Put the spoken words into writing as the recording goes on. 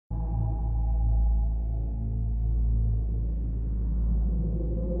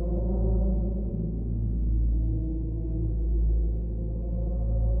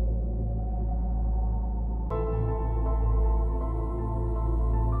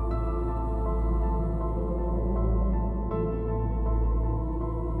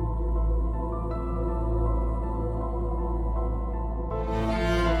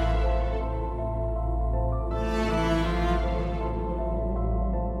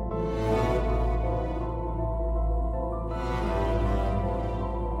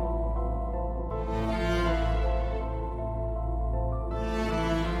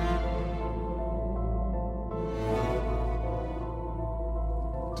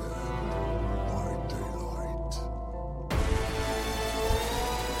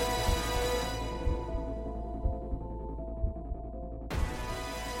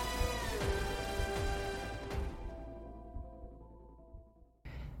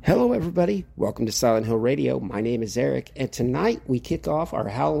Hello, everybody. Welcome to Silent Hill Radio. My name is Eric, and tonight we kick off our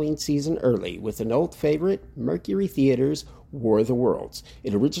Halloween season early with an old favorite, Mercury Theater's War of the Worlds.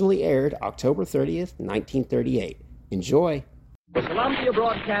 It originally aired October 30th, 1938. Enjoy. The Columbia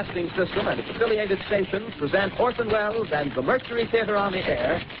Broadcasting System and its affiliated stations present Orson Welles and the Mercury Theater on the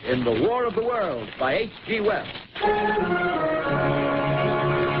air in The War of the Worlds by H.G. Wells.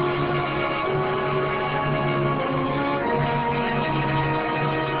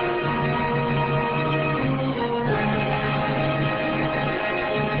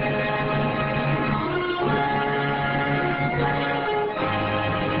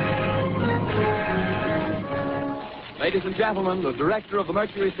 Ladies and gentlemen, the director of the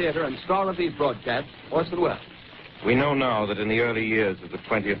Mercury Theater and star of these broadcasts, Orson Welles. We know now that in the early years of the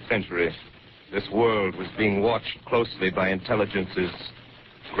 20th century, this world was being watched closely by intelligences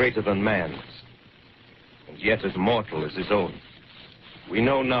greater than man's, and yet as mortal as his own. We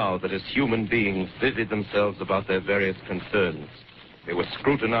know now that as human beings busied themselves about their various concerns, they were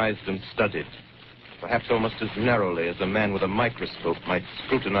scrutinized and studied, perhaps almost as narrowly as a man with a microscope might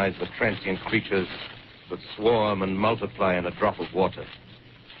scrutinize the transient creatures that swarm and multiply in a drop of water.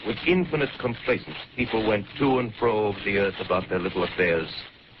 With infinite complacence, people went to and fro over the earth about their little affairs,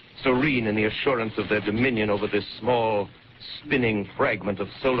 serene in the assurance of their dominion over this small, spinning fragment of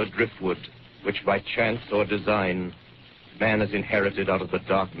solar driftwood, which by chance or design, man has inherited out of the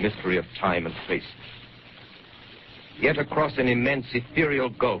dark mystery of time and space. Yet across an immense ethereal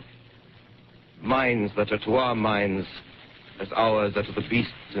gulf, minds that are to our minds as ours are to the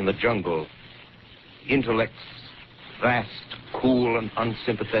beasts in the jungle, intellects, vast, cool, and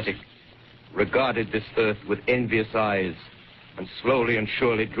unsympathetic, regarded this earth with envious eyes and slowly and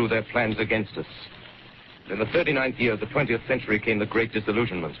surely drew their plans against us. In the 39th year of the 20th century came the Great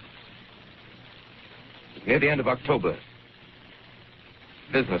Disillusionment. Near the end of October,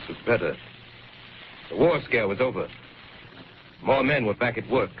 business was better. The war scare was over. More men were back at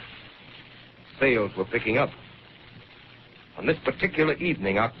work. Sales were picking up. On this particular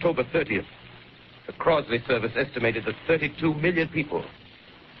evening, October 30th, the Crosley service estimated that 32 million people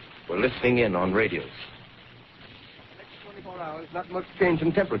were listening in on radios. Next 24 hours, not much change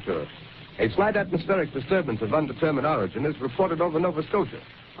in temperature. A slight atmospheric disturbance of undetermined origin is reported over Nova Scotia,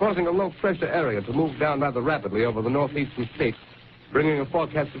 causing a low-pressure area to move down rather rapidly over the northeastern states, bringing a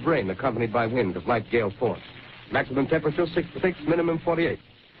forecast of rain accompanied by wind of light gale force. Maximum temperature 66, minimum 48.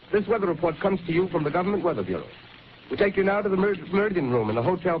 This weather report comes to you from the Government Weather Bureau. We take you now to the Meridian Room in the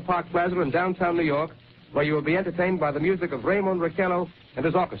Hotel Park Plaza in downtown New York, where you will be entertained by the music of Raymond Raquello and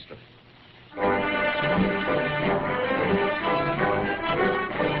his orchestra.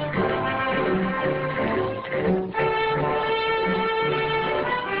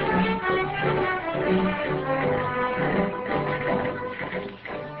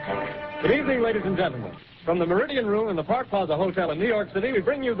 Good evening, ladies and gentlemen. From the Meridian Room in the Park Plaza Hotel in New York City, we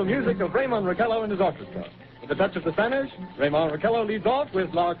bring you the music of Raymond Raquello and his orchestra. With a touch of the Spanish, Raymond Raquello leads off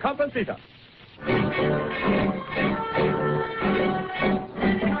with La Compancita.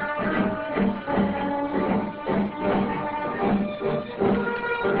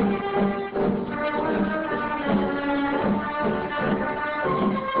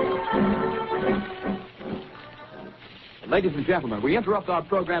 Ladies and gentlemen, we interrupt our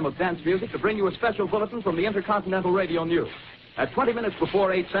program of dance music to bring you a special bulletin from the Intercontinental Radio News. At 20 minutes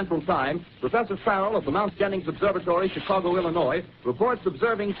before 8 Central Time, Professor Farrell of the Mount Jennings Observatory, Chicago, Illinois, reports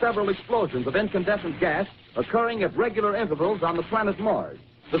observing several explosions of incandescent gas occurring at regular intervals on the planet Mars.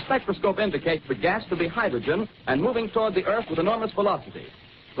 The spectroscope indicates the gas to be hydrogen and moving toward the Earth with enormous velocity.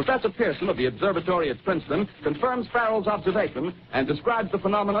 Professor Pearson of the observatory at Princeton confirms Farrell's observation and describes the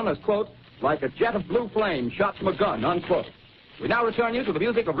phenomenon as, quote, like a jet of blue flame shot from a gun, unquote. We now return you to the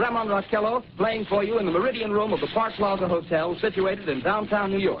music of Raymond Raquello, playing for you in the Meridian Room of the Park Plaza Hotel, situated in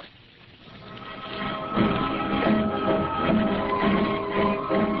downtown New York.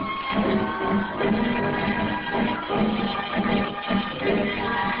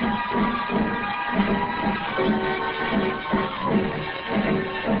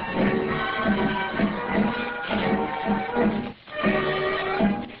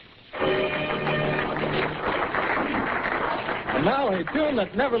 And now a tune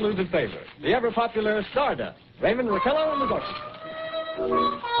that never loses favor, the ever-popular Stardust, Raymond Raquello and his orchestra.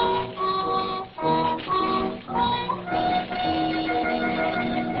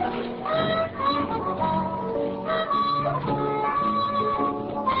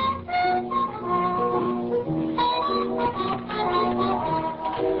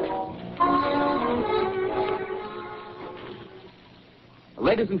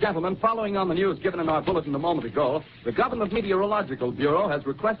 Ladies and gentlemen, following on the news given in our bulletin a moment ago, the Government Meteorological Bureau has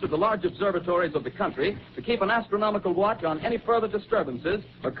requested the large observatories of the country to keep an astronomical watch on any further disturbances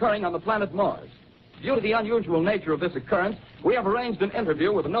occurring on the planet Mars. Due to the unusual nature of this occurrence, we have arranged an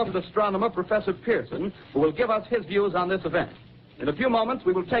interview with a noted astronomer, Professor Pearson, who will give us his views on this event. In a few moments,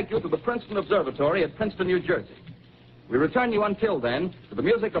 we will take you to the Princeton Observatory at Princeton, New Jersey. We return you until then to the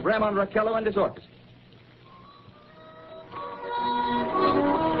music of Ramon Raquello and his orchestra.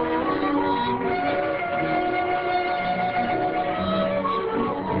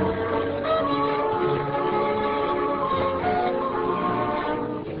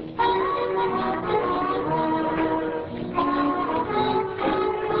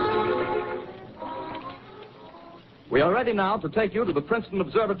 We are ready now to take you to the Princeton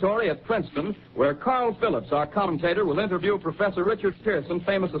Observatory at Princeton, where Carl Phillips, our commentator, will interview Professor Richard Pearson,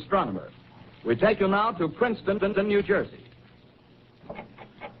 famous astronomer. We take you now to Princeton, New Jersey.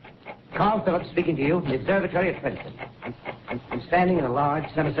 Carl Phillips speaking to you from the observatory at Princeton. I'm standing in a large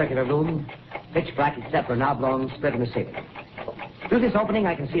semicircular room, pitch black except for an oblong slit in the ceiling. Through this opening,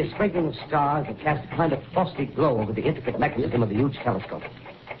 I can see a sprinkling of stars that cast a kind of frosty glow over the intricate mechanism of the huge telescope.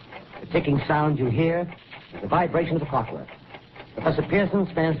 The ticking sound you hear is the vibration of the clockwork. Professor Pearson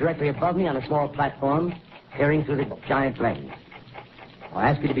stands directly above me on a small platform, peering through the giant lens. I'll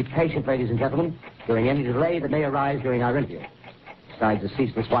ask you to be patient, ladies and gentlemen, during any delay that may arise during our interview. Besides the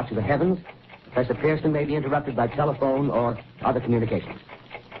ceaseless watch of the heavens, Professor Pearson may be interrupted by telephone or other communications.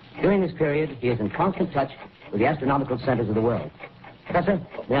 During this period, he is in constant touch with the astronomical centers of the world. Professor,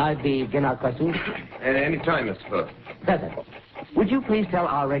 may I begin our questions? At any time, Mr. Phillips. Professor, would you please tell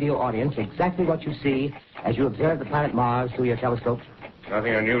our radio audience exactly what you see as you observe the planet Mars through your telescope?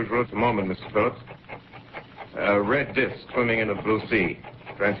 Nothing unusual at the moment, Mr. Phillips. A red disk swimming in a blue sea.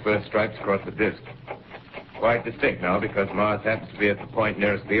 Transverse stripes across the disk. Quite distinct now because Mars happens to be at the point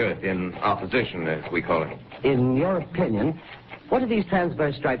nearest the Earth, in opposition, as we call it. In your opinion, what do these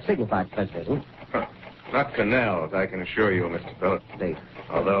transverse stripes signify, Professor Pearson? Not canals, I can assure you, Mr. Phillips.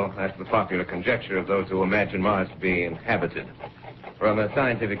 Although that's the popular conjecture of those who imagine Mars to be inhabited. From a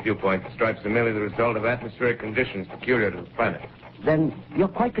scientific viewpoint, the stripes are merely the result of atmospheric conditions peculiar to the planet. Then you're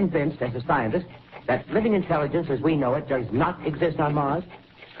quite convinced, as a scientist, that living intelligence as we know it does not exist on Mars?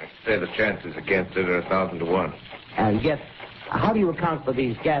 I'd say the chances against it are 1,000 to 1. And yet, how do you account for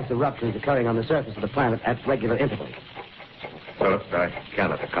these gas eruptions occurring on the surface of the planet at regular intervals? Phillips, I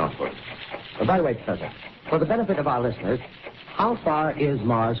cannot account for it. By the way, Professor, for the benefit of our listeners, how far is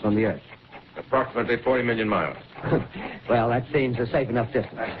Mars from the Earth? Approximately 40 million miles. Well, that seems a safe enough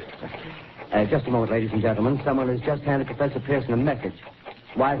distance. Just a moment, ladies and gentlemen. Someone has just handed Professor Pearson a message.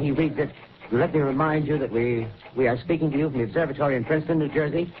 While he reads it, let me remind you that we are speaking to you from the observatory in Princeton, New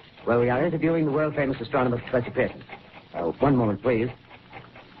Jersey, where we are interviewing the world-famous astronomer, Professor Pearson. One moment, please.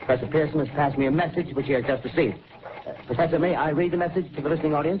 Professor Pearson has passed me a message which he has just received. Professor, may I read the message to the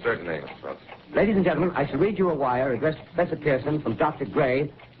listening audience? Certainly, Mr. Phillips. Ladies and gentlemen, I shall read you a wire addressed to Professor Pearson from Dr.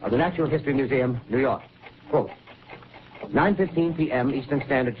 Gray of the Natural History Museum, New York. Quote, 9:15 p.m. Eastern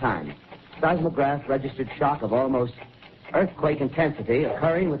Standard Time. Seismograph registered shock of almost earthquake intensity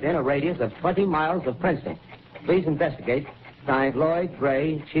occurring within a radius of 20 miles of Princeton. Please investigate. Signed, Lloyd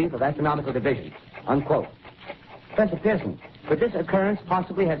Gray, Chief of Astronomical Division. Unquote. Professor Pearson, could this occurrence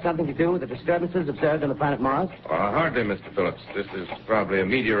possibly have something to do with the disturbances observed on the planet Mars? Hardly, Mr. Phillips. This is probably a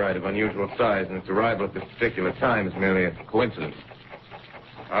meteorite of unusual size, and its arrival at this particular time is merely a coincidence.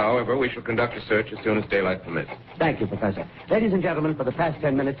 However, we shall conduct a search as soon as daylight permits. Thank you, Professor. Ladies and gentlemen, for the past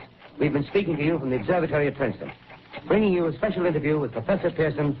 10 minutes, we've been speaking to you from the observatory at Princeton, bringing you a special interview with Professor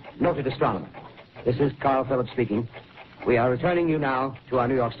Pearson, noted astronomer. This is Carl Phillips speaking. We are returning you now to our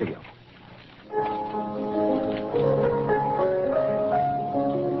New York studio.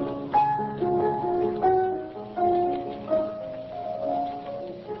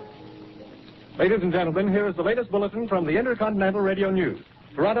 Ladies and gentlemen, here is the latest bulletin from the Intercontinental Radio News.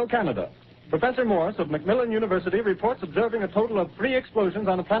 Toronto, Canada. Professor Morse of Macmillan University reports observing a total of 3 explosions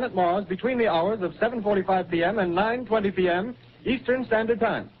on the planet Mars between the hours of 7:45 p.m. and 9:20 p.m. Eastern Standard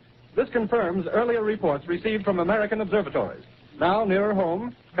Time. This confirms earlier reports received from American observatories. Now, nearer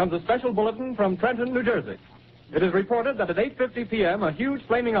home, comes a special bulletin from Trenton, New Jersey. It is reported that at 8:50 p.m., a huge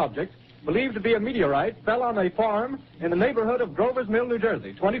flaming object, believed to be a meteorite, fell on a farm in the neighborhood of Grover's Mill, New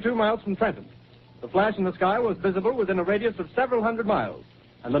Jersey, 22 miles from Trenton. The flash in the sky was visible within a radius of several hundred miles,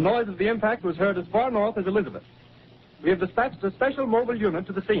 and the noise of the impact was heard as far north as Elizabeth. We have dispatched a special mobile unit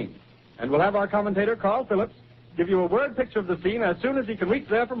to the scene, and we'll have our commentator, Carl Phillips, give you a word picture of the scene as soon as he can reach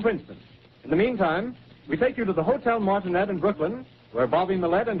there from Princeton. In the meantime, we take you to the Hotel Martinet in Brooklyn, where Bobby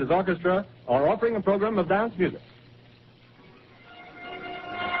Millett and his orchestra are offering a program of dance music.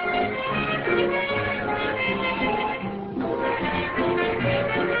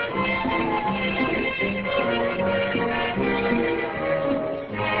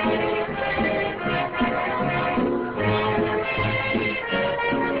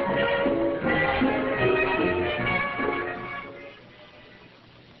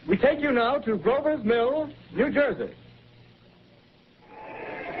 We take you now to Grover's Mill, New Jersey.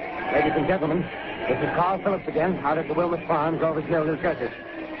 Ladies and gentlemen, this is Carl Phillips again, out at the Wilmot Farm, Grover's Mill, New Jersey.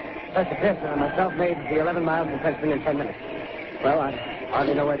 Professor Pearson and myself made the 11 miles from Princeton in 10 minutes. Well, I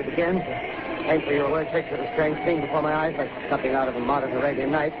hardly know where to begin. To paint for you a word picture of a strange scene before my eyes, like something out of a modern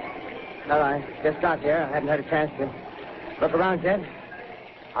Arabian Nights. Well, I just got here. I hadn't had a chance to look around yet.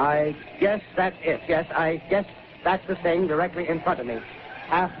 I guess that's it. Yes, I guess that's the thing directly in front of me,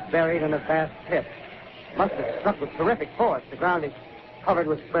 half buried in a vast pit. Must have struck with terrific force. The ground is covered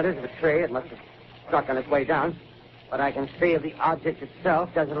with splinters of a tree. It must have struck on its way down. But I can see the object itself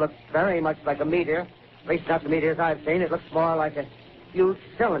doesn't look very much like a meteor. At least not the meteors I've seen. It looks more like a huge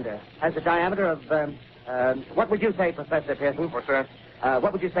cylinder. Has a diameter of, what would you say, Professor Pearson? What's that?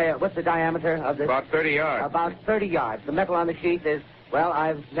 What would you say, what's the diameter of this? About 30 yards. About 30 yards. The metal on the sheath is, well,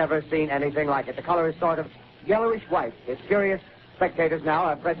 I've never seen anything like it. The color is sort of yellowish white. It's curious. Spectators now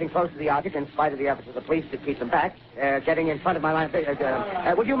are pressing close to the object in spite of the efforts of the police to keep them back. Getting in front of my line.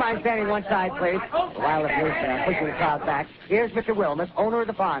 Would you mind standing one side, please? While the police pushing the crowd back. Here's Mr. Wilmot, owner of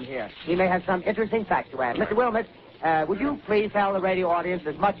the farm here. He may have some interesting facts to add. Mr. Wilmot, would you please tell the radio audience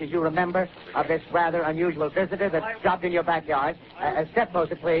as much as you remember of this rather unusual visitor that stopped in your backyard? Step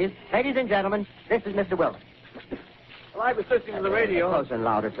closer, please. Ladies and gentlemen, this is Mr. Wilmot. Well, I was listening to the radio. Closer and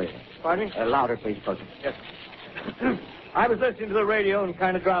louder, please. Pardon me? Louder, please, closer. Yes. I was listening to the radio and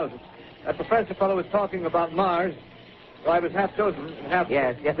kind of drowsy. That professor fellow was talking about Mars, so I was half chosen and half...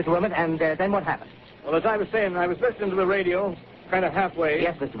 Yes, Mr. Wilmot, and then what happened? Well, as I was saying, I was listening to the radio, kind of halfway.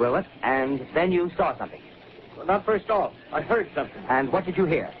 Yes, Mr. Wilmot, and then you saw something. Well, not first off. I heard something. And what did you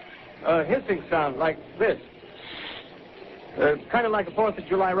hear? A hissing sound like this. Kind of like a 4th of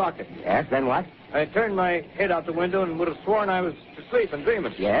July rocket. Yes, then what? I turned my head out the window and would have sworn I was asleep and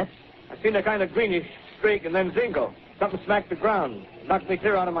dreaming. Yes? I seen a kind of greenish streak and then zingo. Something smacked the ground. Knocked me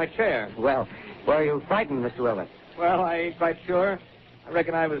clear out of my chair. Well, were you frightened, Mr. Wilmot? Well, I ain't quite sure. I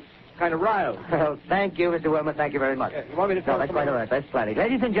reckon I was kind of riled. Well, thank you, Mr. Wilmot. Thank you very much. You want me to tell No, that's someone? quite all right. That's plenty.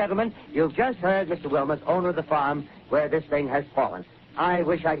 Ladies and gentlemen, you've just heard Mr. Wilmot, owner of the farm where this thing has fallen. I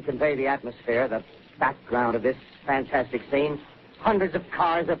wish I could convey the atmosphere, the background of this fantastic scene. Hundreds of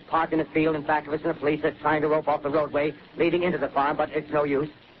cars are parked in a field in back of us, and the police are trying to rope off the roadway leading into the farm, but it's no use.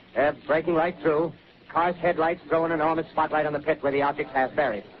 They're breaking right through. Car's headlights throw an enormous spotlight on the pit where the object's half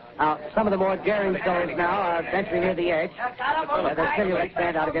buried. Now, some of the more daring souls now are venturing near the edge. Their silhouettes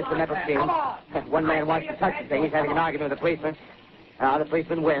stand out against the metal sheen. One man wants to touch the thing. He's having an argument with the policeman. The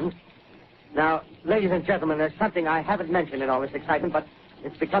policeman wins. Now, ladies and gentlemen, there's something I haven't mentioned in all this excitement, but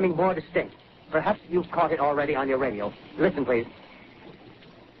it's becoming more distinct. Perhaps you've caught it already on your radio. Listen, please.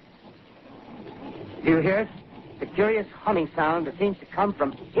 Do you hear it? The curious humming sound that seems to come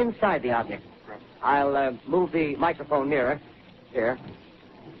from inside the object. I'll move the microphone nearer. Here.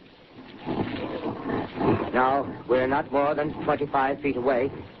 Now, we're not more than 25 feet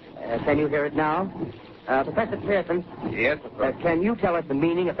away. Can you hear it now? Professor Pearson? Yes, Can you tell us the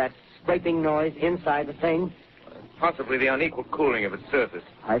meaning of that scraping noise inside the thing? Possibly the unequal cooling of its surface.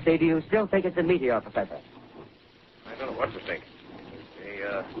 I say, do you still think it's a meteor, Professor? I don't know what to think.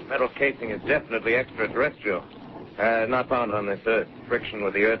 The metal casing is definitely extraterrestrial. Not found on this Earth. Friction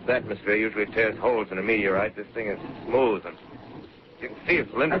with the Earth's atmosphere usually tears holes in a meteorite. This thing is smooth, and you can see its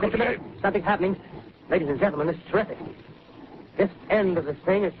cylindrical Just a minute. shape. Something's happening. Ladies and gentlemen, this is terrific. This end of the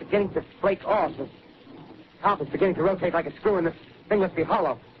thing is beginning to flake off. The top is beginning to rotate like a screw, and the thing must be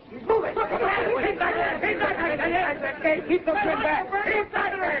hollow. He's moving. Keep the pin back.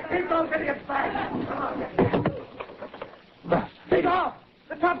 Keep those idiots back. He's off.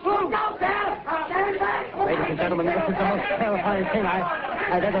 The top flew. Go down. Stand back. Ladies and gentlemen, this is the most terrifying thing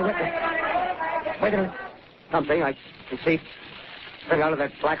I've ever witnessed. Wait a minute. Something I can see coming out of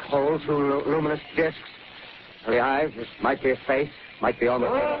that black hole through luminous discs. The eyes, it might be a face, might be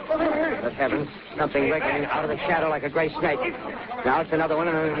almost... But heavens, something wriggling out of the shadow like a gray snake. Now it's another one,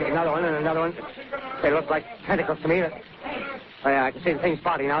 and another one, and another one. They look like tentacles to me. I can see the thing's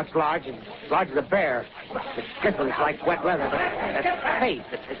body now. It's large as a bear. It glistens like wet leather. But that face,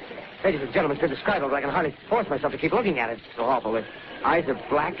 ladies and gentlemen, to describe it, I can hardly force myself to keep looking at it. It's so awful. Its eyes are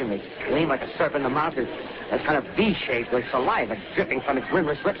black, and they gleam like a serpent. The mouth is kind of V-shaped with saliva dripping from its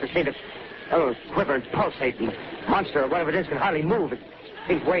rimless lips. It seems to quiver and pulsate. The monster, or whatever it is, can hardly move. It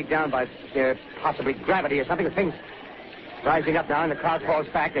seems weighed down by possibly gravity or something. The thing's rising up now, and the crowd falls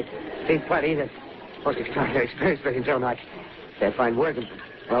back. They see plenty. The most extraordinary experience, ladies and gentlemen. I can't find words.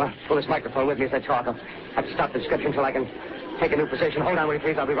 Well, I'll pull this microphone with me as I talk. I'll have to stop the description until I can take a new position. Hold on, will you,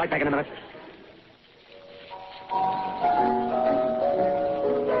 please? I'll be right back in a minute.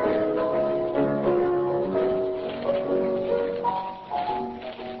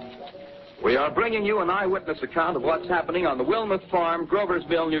 are bringing you an eyewitness account of what's happening on the Wilmuth Farm, Grover's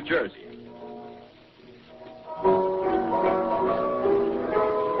Mill, New Jersey.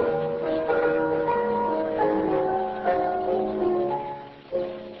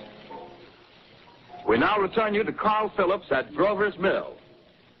 We now return you to Carl Phillips at Grover's Mill.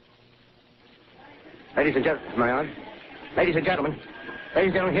 Ladies and gentlemen, am I on? Ladies and gentlemen,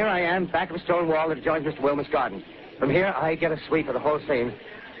 here I am, back of a stone wall that adjoins Mr. Wilmot's garden. From here, I get a sweep of the whole scene.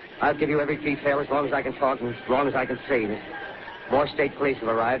 I'll give you every detail as long as I can talk and as long as I can see. More state police have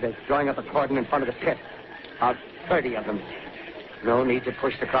arrived. They're drawing up a cordon in front of the pit. About 30 of them. No need to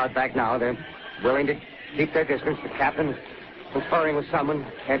push the crowd back now. They're willing to keep their distance. The captain conferring with someone.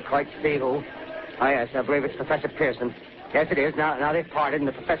 Can't quite see who. Ah, yes, I believe it's Professor Pearson. Yes, it is. Now they've parted, and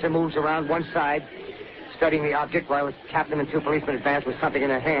the professor moves around one side, studying the object while the captain and 2 policemen advance with something in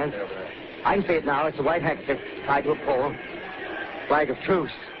their hands. I can see it now. It's a white handkerchief tied to a pole. Flag of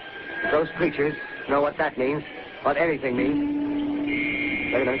truce. If those creatures know what that means, what anything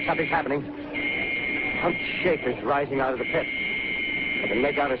means. Wait a minute, something's happening. Humped shape is rising out of the pit. I can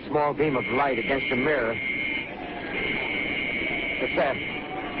make out a small beam of light against a mirror. What's that?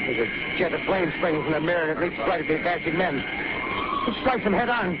 There's a jet of flame springing from the mirror, and it leaps right at the advancing men. It strikes them head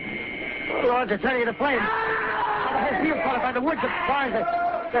on. Oh, Lord, they're turning into flames. The whole field caught up by the woods, the barns,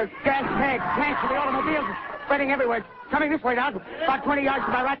 the gas tanks, tanks, and the automobiles spreading everywhere. It's coming this way now, about 20 yards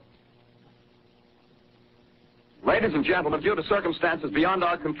to my right. Ladies and gentlemen, due to circumstances beyond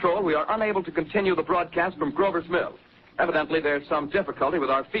our control, we are unable to continue the broadcast from Grover's Mill. Evidently, there's some difficulty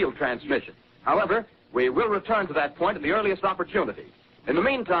with our field transmission. However, we will return to that point at the earliest opportunity. In the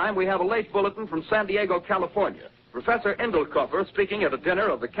meantime, we have a late bulletin from San Diego, California. Professor Indelkoffer, speaking at a dinner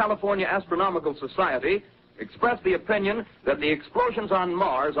of the California Astronomical Society, expressed the opinion that the explosions on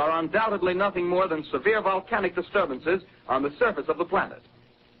Mars are undoubtedly nothing more than severe volcanic disturbances on the surface of the planet.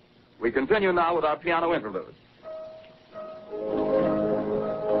 We continue now with our piano interlude.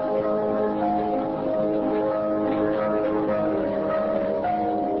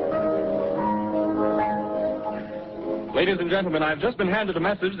 Ladies and gentlemen, I've just been handed a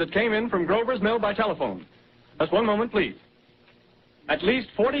message that came in from Grover's Mill by telephone. Just one moment, please. At least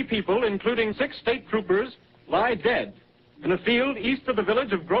 40 people, including 6 state troopers, lie dead in a field east of the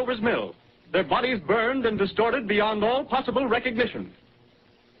village of Grover's Mill. Their bodies burned and distorted beyond all possible recognition.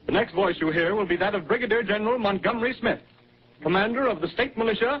 The next voice you hear will be that of Brigadier General Montgomery Smith, commander of the state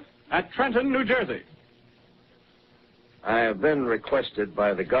militia at Trenton, New Jersey. I have been requested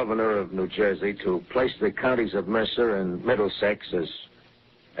by the governor of New Jersey to place the counties of Mercer and Middlesex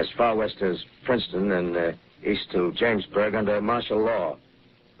as far west as Princeton and east to Jamesburg under martial law.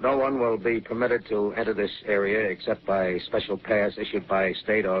 No one will be permitted to enter this area except by special pass issued by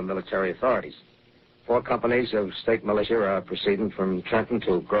state or military authorities. 4 companies of state militia are proceeding from Trenton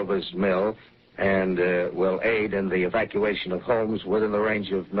to Grover's Mill and will aid in the evacuation of homes within the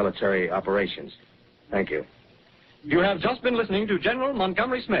range of military operations. Thank you. You have just been listening to General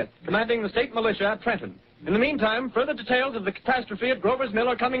Montgomery Smith, commanding the state militia at Trenton. In the meantime, further details of the catastrophe at Grover's Mill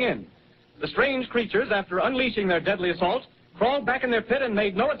are coming in. The strange creatures, after unleashing their deadly assault, crawled back in their pit and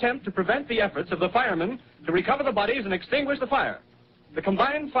made no attempt to prevent the efforts of the firemen to recover the bodies and extinguish the fire. The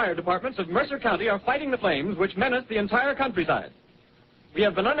combined fire departments of Mercer County are fighting the flames which menace the entire countryside. We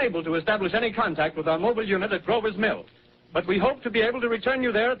have been unable to establish any contact with our mobile unit at Grover's Mill, but we hope to be able to return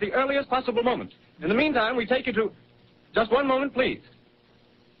you there at the earliest possible moment. In the meantime, we take you to... Just one moment, please.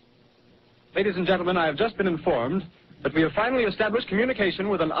 Ladies and gentlemen, I have just been informed that we have finally established communication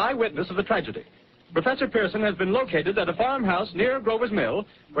with an eyewitness of the tragedy. Professor Pearson has been located at a farmhouse near Grover's Mill,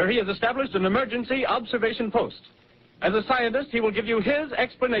 where he has established an emergency observation post. As a scientist, he will give you his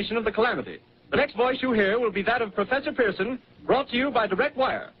explanation of the calamity. The next voice you hear will be that of Professor Pearson, brought to you by direct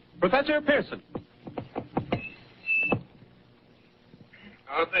wire. Professor Pearson.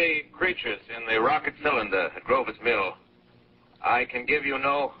 Of the creatures in the rocket cylinder at Grover's Mill, I can give you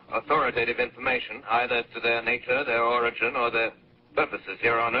no authoritative information, either as to their nature, their origin, or their purposes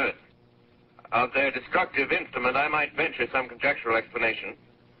here on Earth. Of their destructive instrument, I might venture some conjectural explanation.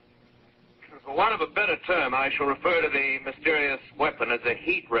 For want of a better term, I shall refer to the mysterious weapon as a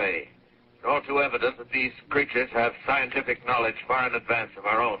heat ray. It's all too evident that these creatures have scientific knowledge far in advance of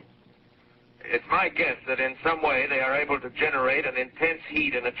our own. It's my guess that in some way they are able to generate an intense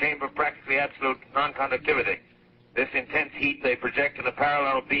heat in a chamber of practically absolute non-conductivity. This intense heat they project in a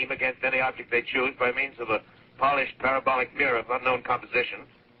parallel beam against any object they choose by means of a polished parabolic mirror of unknown composition,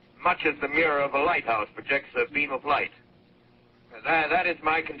 much as the mirror of a lighthouse projects a beam of light. That is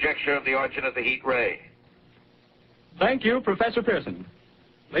my conjecture of the origin of the heat ray. Thank you, Professor Pearson.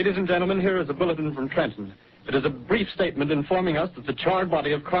 Ladies and gentlemen, here is a bulletin from Trenton. It is a brief statement informing us that the charred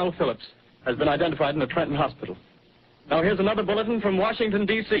body of Carl Phillips, has been identified in the Trenton Hospital. Now here's another bulletin from Washington,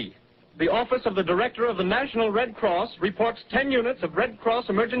 D.C. The Office of the Director of the National Red Cross reports 10 units of Red Cross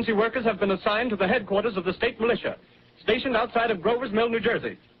emergency workers have been assigned to the headquarters of the state militia, stationed outside of Grover's Mill, New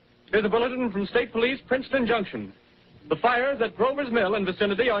Jersey. Here's a bulletin from State Police, Princeton Junction. The fires at Grover's Mill and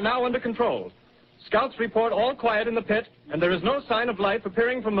vicinity are now under control. Scouts report all quiet in the pit, and there is no sign of life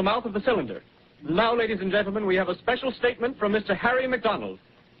appearing from the mouth of the cylinder. Now, ladies and gentlemen, we have a special statement from Mr. Harry McDonald,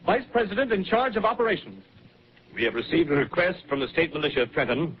 Vice President in charge of operations. We have received a request from the state militia of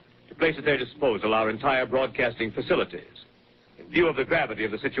Trenton to place at their disposal our entire broadcasting facilities. In view of the gravity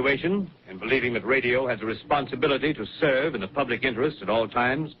of the situation, and believing that radio has a responsibility to serve in the public interest at all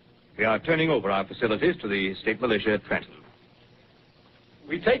times, we are turning over our facilities to the state militia at Trenton.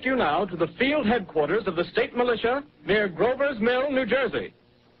 We take you now to the field headquarters of the state militia near Grover's Mill, New Jersey.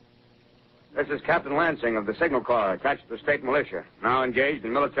 This is Captain Lansing of the Signal Corps, attached to the state militia, now engaged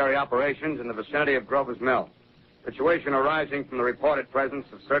in military operations in the vicinity of Grover's Mill. Situation arising from the reported presence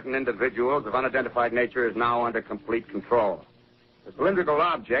of certain individuals of unidentified nature is now under complete control. The cylindrical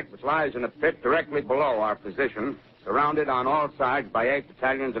object, which lies in a pit directly below our position, surrounded on all sides by 8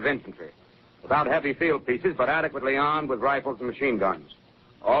 battalions of infantry, without heavy field pieces, but adequately armed with rifles and machine guns.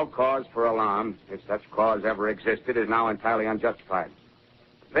 All cause for alarm, if such cause ever existed, is now entirely unjustified.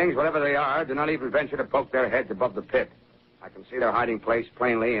 Things, whatever they are, do not even venture to poke their heads above the pit. I can see their hiding place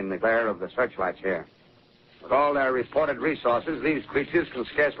plainly in the glare of the searchlights here. With all their reported resources, these creatures can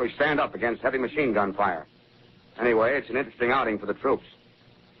scarcely stand up against heavy machine gun fire. Anyway, it's an interesting outing for the troops.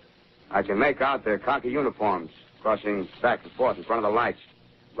 I can make out their khaki uniforms crossing back and forth in front of the lights.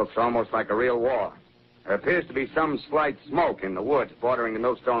 Looks almost like a real war. There appears to be some slight smoke in the woods bordering the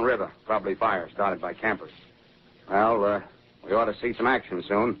Millstone River. Probably fire started by campers. Well, we ought to see some action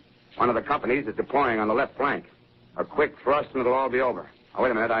soon. One of the companies is deploying on the left flank. A quick thrust and it'll all be over. Oh,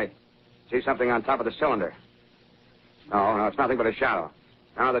 wait a minute. I see something on top of the cylinder. No, it's nothing but a shadow.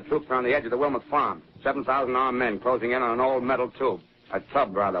 Now the troops are on the edge of the Wilmot Farm. 7,000 armed men closing in on an old metal tube. A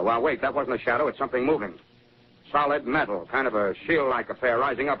tub, rather. Well, wait, that wasn't a shadow. It's something moving. Solid metal, kind of a shield-like affair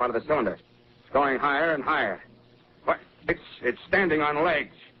rising up out of the cylinder. It's going higher and higher. What? It's standing on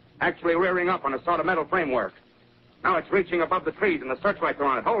legs, actually rearing up on a sort of metal framework. Now it's reaching above the trees and the searchlights are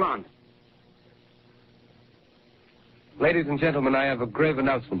on it. Hold on. Ladies and gentlemen, I have a grave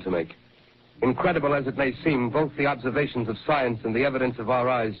announcement to make. Incredible as it may seem, both the observations of science and the evidence of our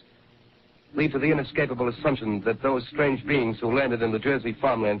eyes lead to the inescapable assumption that those strange beings who landed in the Jersey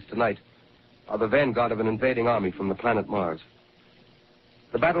farmlands tonight are the vanguard of an invading army from the planet Mars.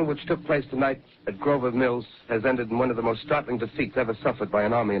 The battle which took place tonight at Grover Mills has ended in one of the most startling defeats ever suffered by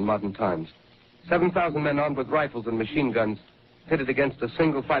an army in modern times. 7,000 men armed with rifles and machine guns pitted against a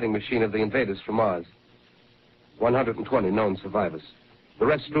single fighting machine of the invaders from Mars. 120 known survivors. The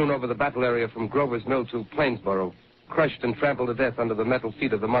rest strewn over the battle area from Grover's Mill to Plainsboro, crushed and trampled to death under the metal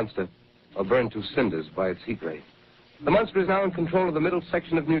feet of the monster, or burned to cinders by its heat ray. The monster is now in control of the middle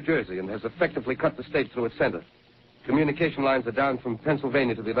section of New Jersey and has effectively cut the state through its center. Communication lines are down from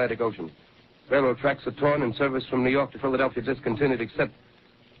Pennsylvania to the Atlantic Ocean. Railroad tracks are torn and service from New York to Philadelphia discontinued, except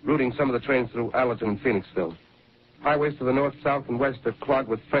routing some of the trains through Allerton and Phoenixville. Highways to the north, south, and west are clogged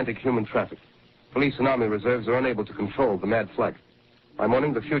with frantic human traffic. Police and army reserves are unable to control the mad flight. By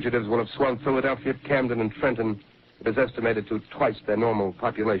morning, the fugitives will have swung Philadelphia, Camden, and Trenton. It is estimated to twice their normal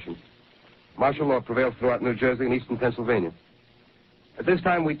population. Martial law prevails throughout New Jersey and eastern Pennsylvania. At this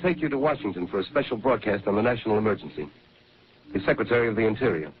time, we take you to Washington for a special broadcast on the national emergency. The Secretary of the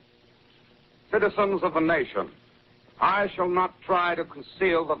Interior. Citizens of the nation, I shall not try to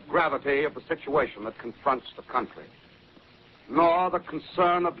conceal the gravity of the situation that confronts the country, nor the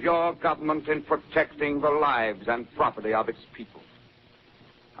concern of your government in protecting the lives and property of its people.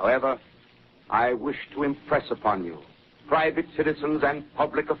 However, I wish to impress upon you, private citizens and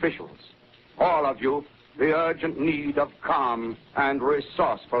public officials, all of you, the urgent need of calm and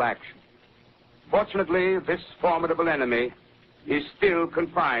resourceful action. Fortunately, this formidable enemy is still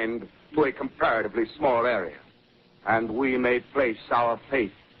confined to a comparatively small area, and we may place our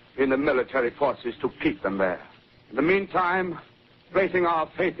faith in the military forces to keep them there. In the meantime, placing our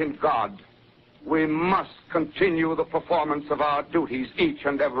faith in God, we must continue the performance of our duties, each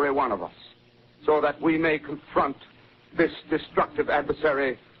and every one of us, so that we may confront this destructive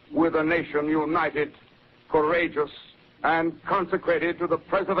adversary with a nation united, courageous, and consecrated to the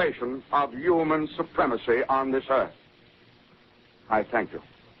preservation of human supremacy on this earth. I thank you.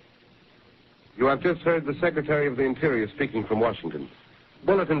 You have just heard the Secretary of the Interior speaking from Washington.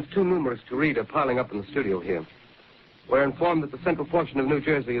 Bulletins too numerous to read are piling up in the studio here. We're informed that the central portion of New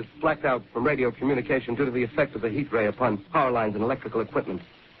Jersey is blacked out from radio communication due to the effect of the heat ray upon power lines and electrical equipment.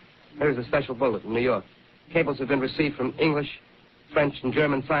 Here's a special bullet from New York. Cables have been received from English, French, and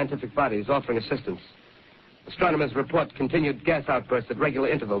German scientific bodies offering assistance. Astronomers report continued gas outbursts at regular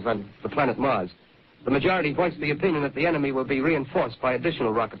intervals on the planet Mars. The majority voiced the opinion that the enemy will be reinforced by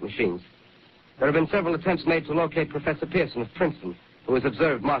additional rocket machines. There have been several attempts made to locate Professor Pearson of Princeton, who has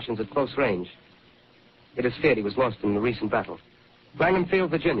observed Martians at close range. It is feared he was lost in the recent battle. Langham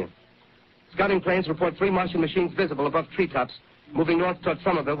Field, Virginia. Scouting planes report 3 Martian machines visible above treetops, moving north toward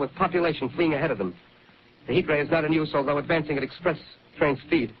Somerville with population fleeing ahead of them. The heat ray is not in use, although advancing at express train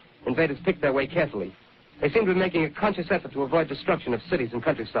speed. Invaders pick their way carefully. They seem to be making a conscious effort to avoid destruction of cities and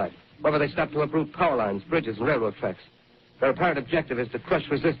countryside. However, they stop to uproot power lines, bridges, and railroad tracks. Their apparent objective is to crush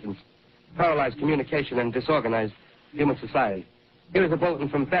resistance, paralyze communication, and disorganize human society. Here is a bulletin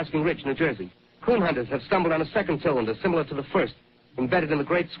from Basking Ridge, New Jersey. Coon hunters have stumbled on a second cylinder similar to the first, embedded in the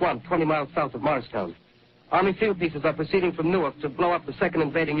great swamp 20 miles south of Morristown. Army field pieces are proceeding from Newark to blow up the second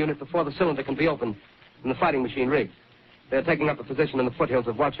invading unit before the cylinder can be opened and the fighting machine rigged. They are taking up a position in the foothills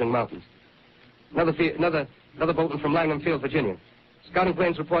of Watchung Mountains. Another bulletin from Langham Field, Virginia. Scouting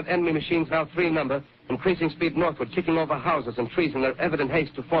planes report enemy machines, now 3 in number, increasing speed northward, kicking over houses and trees in their evident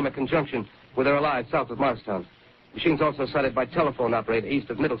haste to form a conjunction with their allies south of Morristown. Machines also sighted by telephone operator east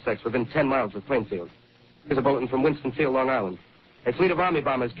of Middlesex within 10 miles of Plainfield. Here's a bulletin from Winston-Field, Long Island. A fleet of Army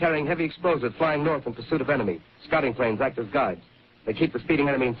bombers carrying heavy explosives flying north in pursuit of enemy. Scouting planes act as guides. They keep the speeding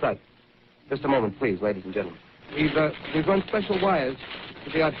enemy in sight. Just a moment, please, ladies and gentlemen. We've run special wires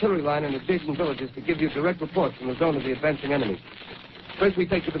to the artillery line and adjacent villages to give you direct reports from the zone of the advancing enemy. First, we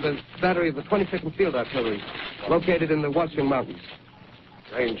take you to the battery of the 22nd Field Artillery, located in the Watchung Mountains.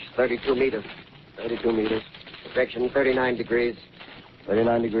 Range 32 meters. 32 meters. Projection 39 degrees.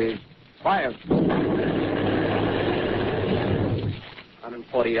 39 degrees. Fire.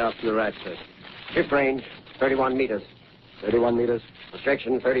 140 yards to the right, sir. Shift range 31 meters. 31 meters.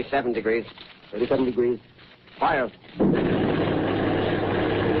 Projection 37 degrees. 37 degrees. Fire.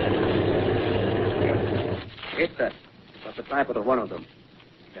 Hit that. Got the tripod of one of them.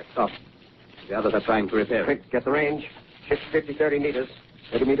 That's off. The others are trying to repair it. Quick, get the range. Shift 30 meters.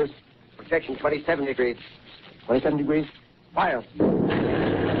 30 meters. Projection 27 degrees. 27 degrees. Fire.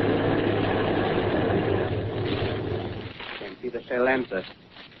 Can't see the shell lamp, sir.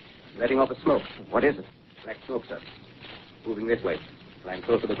 Letting off a smoke. What is it? Black smoke, sir. Moving this way. Flying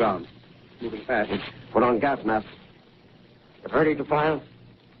close to the ground. Moving fast. Put on gas mask. Ready to fire.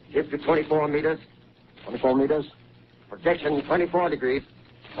 Shift to 24 meters. 24 meters. Projection 24 degrees.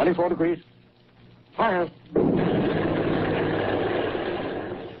 24 degrees. Fire.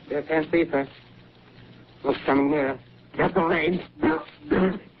 Still can't see, sir. Smoke's coming nearer. Get the range.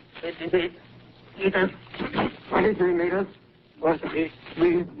 53 meters. 23 meters.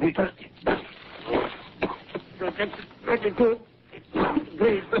 23 meters. Projection 32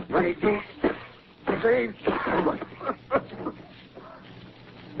 degrees. 22 degrees.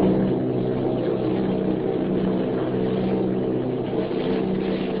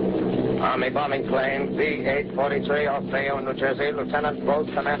 Army bombing plane B-843 off Bayonne, New Jersey. Lieutenant Bolt,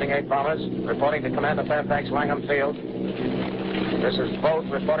 commanding 8 bombers, reporting to Commander Fairfax, Langham Field. This is Bolt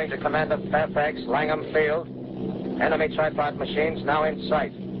reporting to Commander Fairfax, Langham Field. Enemy tripod machines now in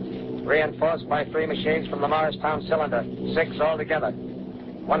sight. Reinforced by 3 machines from the Morristown cylinder. 6 altogether.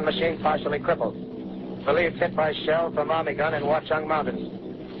 1 machine partially crippled. Believed hit by shell from Army gun in Watchung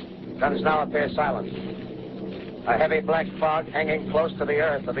Mountains. Guns now appear silent. A heavy black fog hanging close to the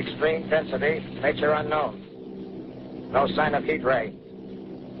earth of extreme density, nature unknown. No sign of heat ray.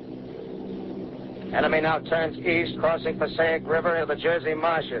 Enemy now turns east, crossing Passaic River into the Jersey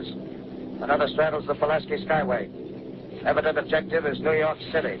marshes. Another straddles the Pulaski Skyway. Evident objective is New York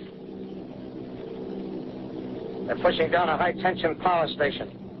City. They're pushing down a high-tension power station.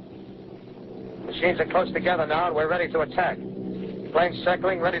 Machines are close together now, and we're ready to attack. Planes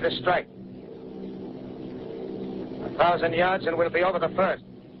circling, ready to strike. 1,000 yards, and we'll be over the first.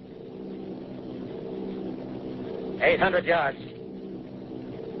 800 yards.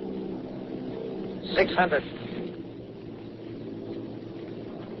 600.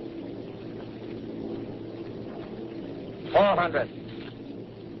 400.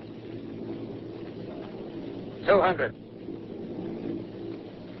 200.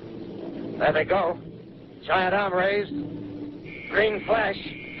 There they go. Giant arm raised. Green flash.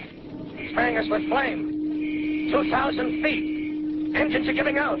 Spraying us with flame. 2,000 feet. Engines are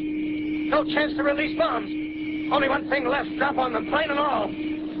giving out. No chance to release bombs. Only one thing left. Drop on them, plane and all.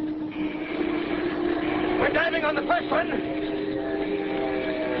 We're diving on the first one.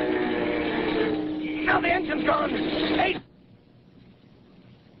 Now the engine's gone. 8.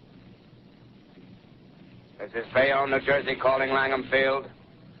 This is Bayonne, New Jersey, calling Langham Field.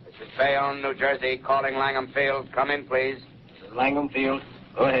 The This is Bayonne, New Jersey, calling Langham Field. Come in, please. This is Langham Field.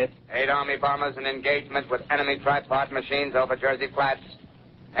 Go ahead. 8 Army bombers in engagement with enemy tripod machines over Jersey Flats.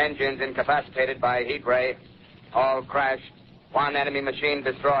 Engines incapacitated by heat ray. All crashed. 1 enemy machine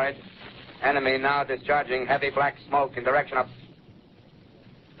destroyed. Enemy now discharging heavy black smoke in direction of...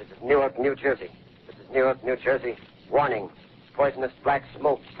 This is Newark, New Jersey. This is Newark, New Jersey. Warning. Poisonous black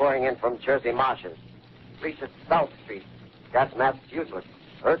smoke pouring in from Jersey marshes. Reaches South Street. Gas masks useless.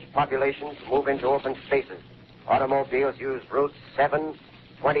 Urge population to move into open spaces. Automobiles use routes 7,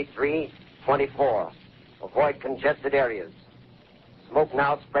 23, 24. Avoid congested areas. Smoke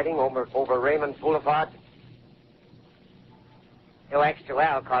now spreading over Raymond Boulevard.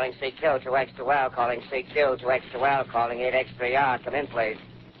 2X2L calling CQ, 2X2L calling CQ, 2X2L calling 8X3R. Come in, please.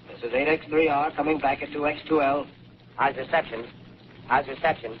 This is 8X3R coming back at 2X2L. How's reception? How's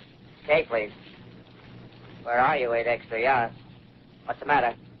reception? Okay, please. Where are you, 8X3R? What's the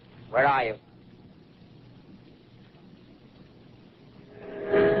matter? Where are you?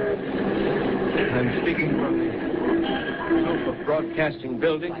 I'm speaking from the roof of Broadcasting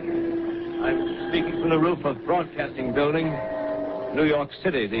Building. I'm speaking from the roof of Broadcasting Building, New York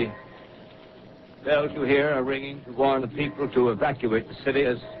City. The bells you hear are ringing to warn the people to evacuate the city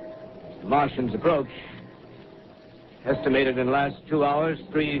as the Martians approach. Estimated in the last 2 hours,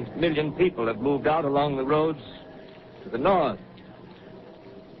 3 million people have moved out along the roads to the north.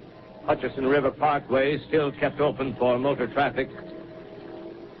 Hutchison River Parkway still kept open for motor traffic.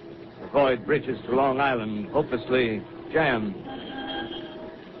 Avoid bridges to Long Island, hopelessly jammed.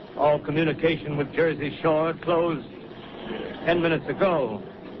 All communication with Jersey Shore closed 10 minutes ago.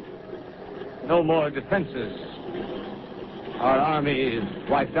 No more defenses. Our army is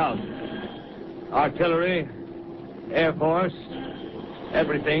wiped out. Artillery, Air Force,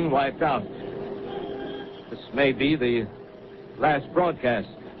 everything wiped out. This may be the last broadcast.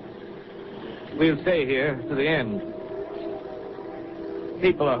 We'll stay here to the end.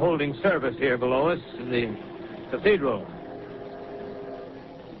 People are holding service here below us in the cathedral.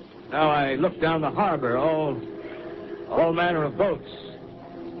 Now I look down the harbor, all manner of boats,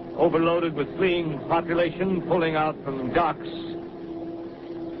 overloaded with fleeing population pulling out from docks.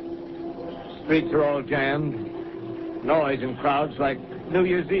 Streets are all jammed. Noise and crowds like New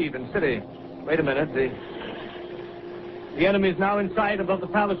Year's Eve in city. Wait a minute, the enemy is now in sight above the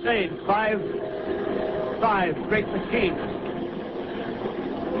Palisades. Five great machines.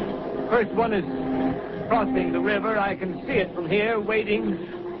 First one is crossing the river. I can see it from here, wading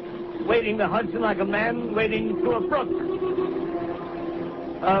the Hudson like a man wading through a brook.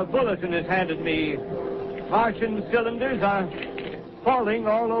 A bulletin is handed me. Martian cylinders are falling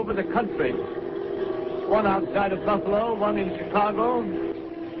all over the country. One outside of Buffalo, one in Chicago,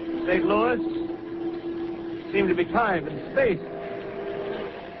 St. Louis. Seem to be time and space.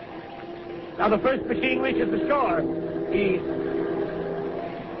 Now the first machine reaches the shore. He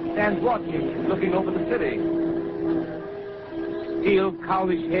stands watching, looking over the city. Steel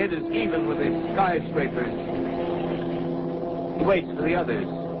cowlish head is even with the skyscrapers. He waits for the others.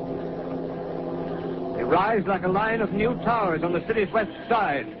 They rise like a line of new towers on the city's west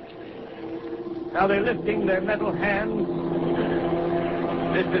side. Now they're lifting their metal hands.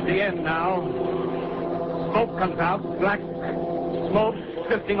 This is the end now. Smoke comes out, black smoke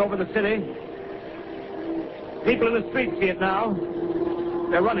drifting over the city. People in the streets see it now.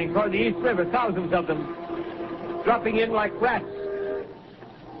 They're running toward the East River, thousands of them, dropping in like rats.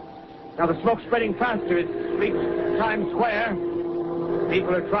 Now the smoke's spreading faster. It's reached Times Square.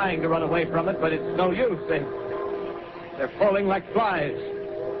 People are trying to run away from it, but it's no use. They're falling like flies.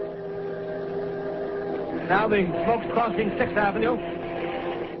 Now the smoke's crossing 6th Avenue.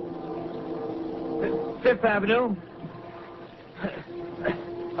 5th Avenue.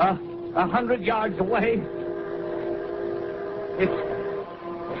 100 yards away.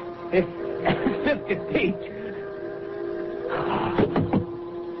 It's 50 feet.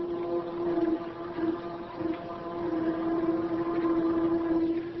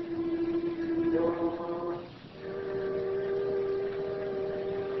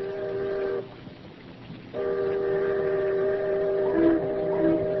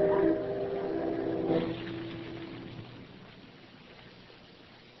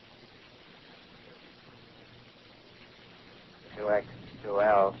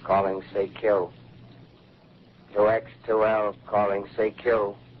 Calling CQ. 2X2L calling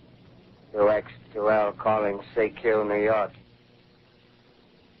CQ. 2X2L calling CQ, New York.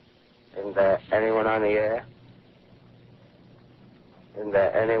 Isn't there anyone on the air? Isn't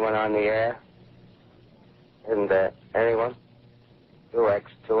there anyone on the air? Isn't there anyone?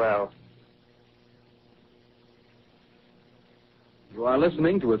 2X2L. You are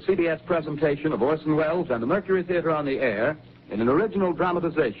listening to a CBS presentation of Orson Welles and the Mercury Theater on the Air in an original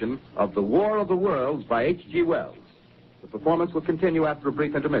dramatization of The War of the Worlds by H.G. Wells. The performance will continue after a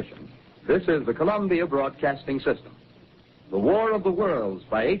brief intermission. This is the Columbia Broadcasting System. The War of the Worlds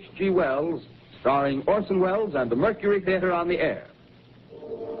by H.G. Wells, starring Orson Welles and the Mercury Theater on the Air.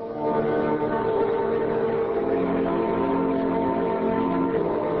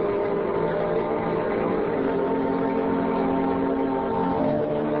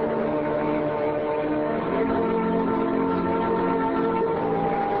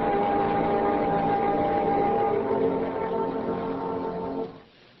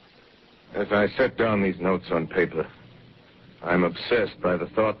 As I set down these notes on paper, I'm obsessed by the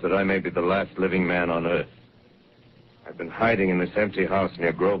thought that I may be the last living man on Earth. I've been hiding in this empty house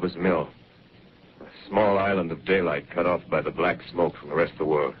near Grover's Mill, a small island of daylight cut off by the black smoke from the rest of the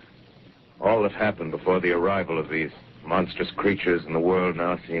world. All that happened before the arrival of these monstrous creatures in the world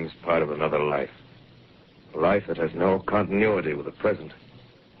now seems part of another life. A life that has no continuity with the present.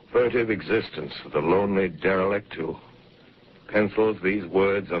 Furtive existence of the lonely derelict who pencils these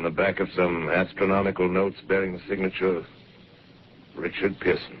words on the back of some astronomical notes bearing the signature of Richard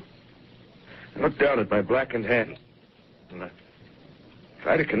Pearson. I look down at my blackened hand, and I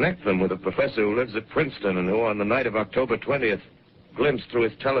try to connect them with a professor who lives at Princeton and who, on the night of October 20th, glimpsed through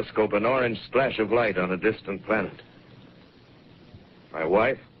his telescope an orange splash of light on a distant planet. My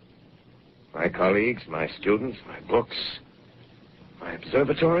wife, my colleagues, my students, my books, my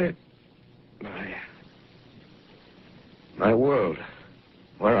observatory, my world.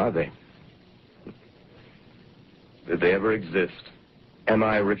 Where are they? Did they ever exist? Am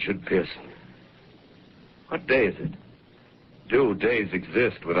I Richard Pearson? What day is it? Do days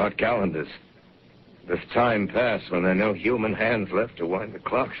exist without calendars? Does time pass when there are no human hands left to wind the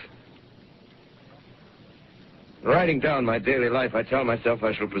clocks? In writing down my daily life, I tell myself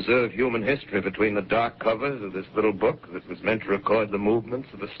I shall preserve human history between the dark covers of this little book that was meant to record the movements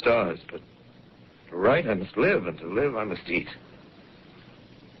of the stars. But to write, I must live, and to live, I must eat.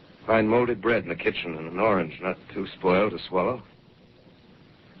 Find molded bread in the kitchen and an orange not too spoiled to swallow.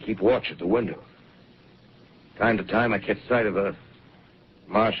 Keep watch at the window. Time to time, I catch sight of a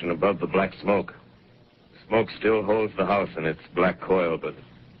Martian above the black smoke. The smoke still holds the house in its black coil, but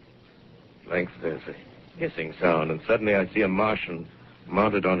at length there's a hissing sound, and suddenly I see a Martian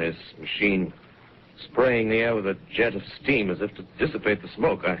mounted on his machine, spraying the air with a jet of steam as if to dissipate the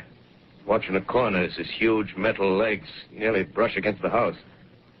smoke. I watch in a corner as his huge metal legs nearly brush against the house.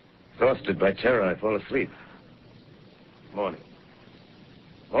 Exhausted by terror, I fall asleep. Morning.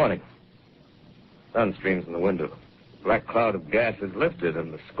 Sun streams in the window. A black cloud of gas is lifted,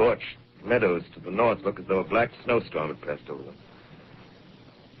 and the scorched meadows to the north look as though a black snowstorm had passed over them.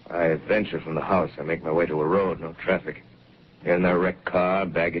 I venture from the house. I make my way to a road, no traffic. Here and there, a wrecked car,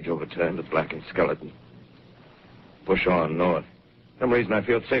 baggage overturned, a blackened skeleton. Push on north. For some reason, I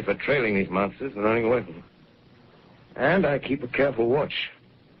feel safer trailing these monsters than running away from them. And I keep a careful watch.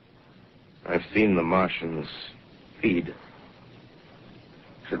 I've seen the Martians feed.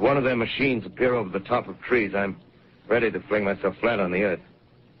 Should one of their machines appear over the top of trees, I'm ready to fling myself flat on the earth.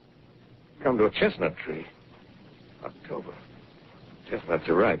 Come to a chestnut tree. October. Chestnuts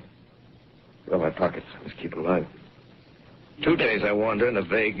are ripe. Fill my pockets. Just keep alive. 2 days I wander in a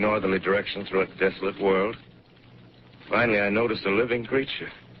vague northerly direction through a desolate world. Finally, I notice a living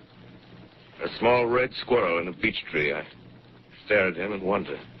creature. A small red squirrel in a beech tree. I stare at him and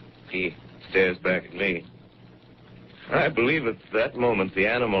wonder. He stares back at me. I believe at that moment the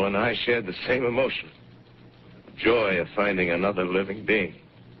animal and I shared the same emotion. The joy of finding another living being.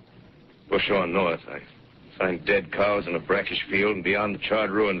 Push on north. I find dead cows in a brackish field, and beyond the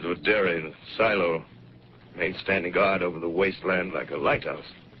charred ruins of a dairy and a silo, made standing guard over the wasteland like a lighthouse.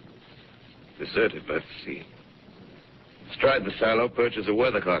 Deserted by the sea. Astride the silo perches a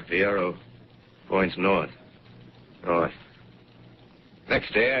weathercock. The arrow points north. North.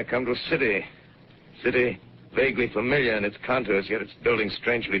 Next day, I come to a city. City vaguely familiar in its contours, yet its buildings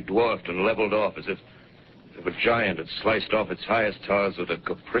strangely dwarfed and leveled off as if a giant had sliced off its highest towers with a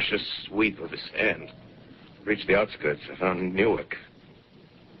capricious sweep of his hand. Reached the outskirts, I found Newark.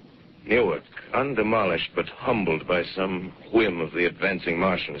 Newark, undemolished but humbled by some whim of the advancing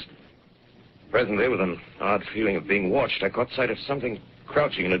Martians. Presently, with an odd feeling of being watched, I caught sight of something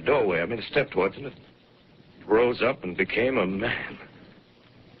crouching in a doorway. I made a step towards it. It rose up and became a man.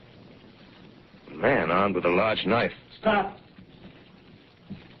 A man armed with a large knife. Stop.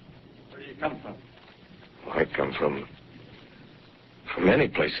 Where do you come from? I come from many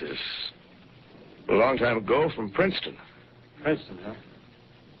places. A long time ago, from Princeton. Princeton, huh?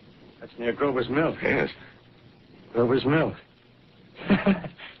 That's near Grover's Mill. Yes. Grover's Mill.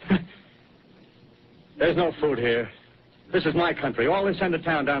 There's no food here. This is my country. All this end of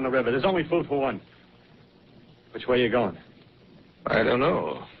town down the river. There's only food for one. Which way are you going? I don't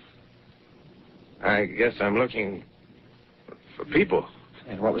know. I guess I'm looking for people.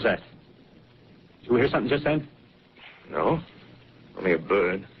 And what was that? Did you hear something just then? No. Only a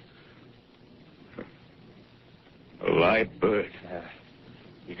bird. A live bird. Yeah.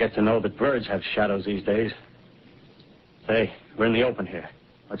 You get to know that birds have shadows these days. Say, we're in the open here.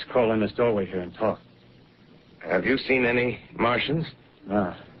 Let's crawl in this doorway here and talk. Have you seen any Martians?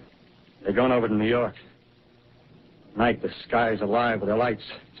 No. They're going over to New York. Night, the sky's alive with their lights,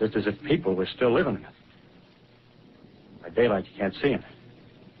 just as if people were still living in it. By daylight, you can't see them.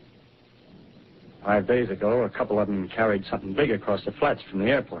 5 days ago, a couple of them carried something big across the flats from the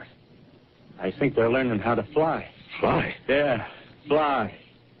airport. I think they're learning how to fly. Fly? Yeah, fly.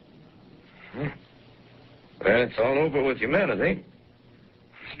 Well, it's all over with humanity.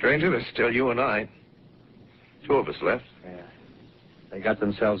 Stranger, there's still you and I. 2 of us left. Yeah. They got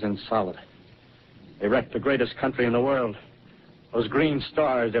themselves in solid. They wrecked the greatest country in the world. Those green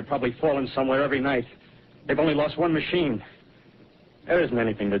stars, they're probably falling somewhere every night. They've only lost one machine. There isn't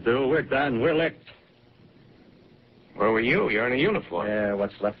anything to do. We're done. We're licked. Where were you? You're in a uniform. Yeah,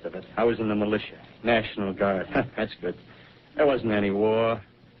 what's left of it. I was in the militia. National Guard. That's good. There wasn't any war.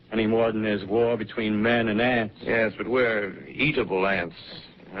 Any more than there's war between men and ants. Yes, but we're eatable ants.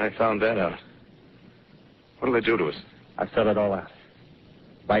 I found that out. What'll they do to us? I've thought it all out.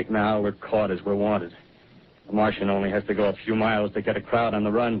 Right now, we're caught as we're wanted. The Martian only has to go a few miles to get a crowd on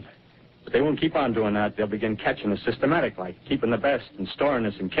the run. But they won't keep on doing that. They'll begin catching us systematic, like keeping the best and storing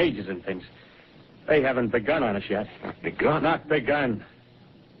us in cages and things. They haven't begun on us yet. Not begun? Not begun.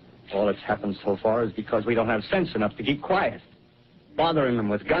 All that's happened so far is because we don't have sense enough to keep quiet. Bothering them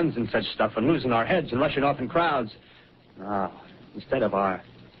with guns and such stuff and losing our heads and rushing off in crowds. No, instead of our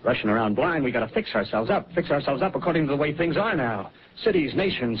rushing around blind, we got to fix ourselves up according to the way things are now. Cities,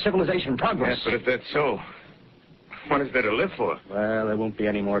 nations, civilization, progress. Yes, but if that's so, what is there to live for? Well, there won't be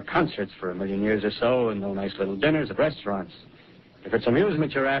any more concerts for 1,000,000 years or so, and no nice little dinners at restaurants. If it's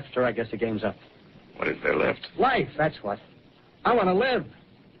amusement you're after, I guess the game's up. What is there left? Life, that's what. I want to live.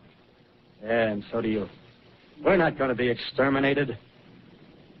 Yeah, and so do you. We're not going to be exterminated.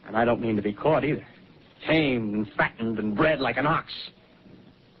 And I don't mean to be caught either. Tamed and fattened and bred like an ox.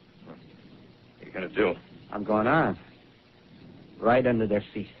 What are you going to do? I'm going on. Right under their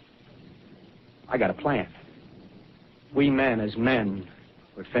feet. I got a plan. We men, as men,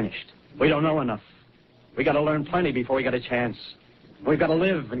 we're finished. We don't know enough. We got to learn plenty before we got a chance. We've got to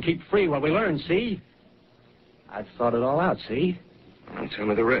live and keep free while we learn, see? I've thought it all out, see? Well, tell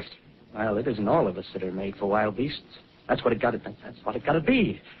me the rest. Well, it isn't all of us that are made for wild beasts. That's what it got to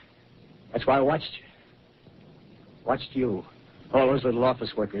be. That's why I watched you. Watched you. All those little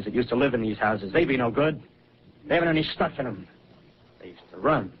office workers that used to live in these houses. They be no good. They haven't any stuff in them. They used to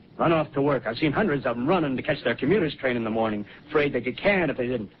run off to work. I've seen hundreds of them running to catch their commuter's train in the morning, afraid they'd get canned if they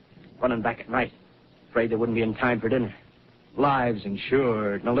didn't. Running back at night, afraid they wouldn't be in time for dinner. Lives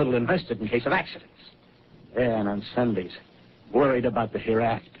insured and a little invested in case of accidents. Yeah, and on Sundays, worried about the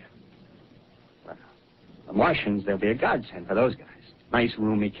hereafter. Well, the Martians, they'll be a godsend for those guys. Nice,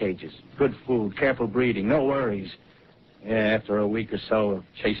 roomy cages, good food, careful breeding, no worries. Yeah, after a week or so of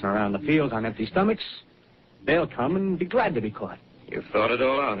chasing around the fields on empty stomachs, they'll come and be glad to be caught. You've thought it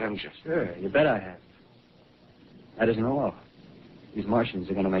all out, haven't you? Sure, you bet I have. That isn't all. These Martians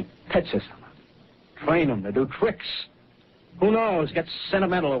are going to make pets of some. Train them to do tricks. Who knows, get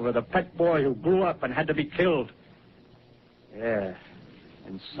sentimental over the pet boy who grew up and had to be killed. Yeah,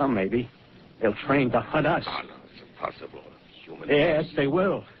 and some maybe, they'll train to hunt us. Oh, no, it's impossible. Human. Yes, they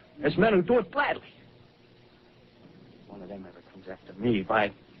will. There's men who do it gladly. If one of them ever comes after me, by...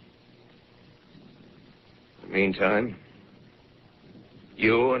 In the meantime,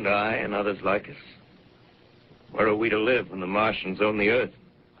 you and I and others like us, where are we to live when the Martians own the Earth?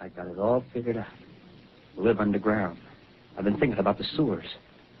 I got it all figured out. Live underground. I've been thinking about the sewers.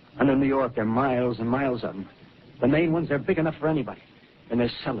 Under New York, there are miles and miles of them. The main ones, they're big enough for anybody. And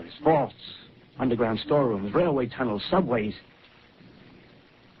there's cellars, vaults, underground storerooms, railway tunnels, subways.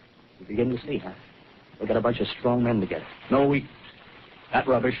 You begin to see, huh? We got a bunch of strong men together. No weak. That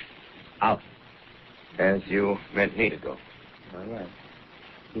rubbish, out. As you meant me to go. All right.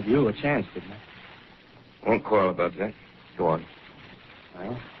 Give you a chance, didn't I? Won't quarrel about that. Go on.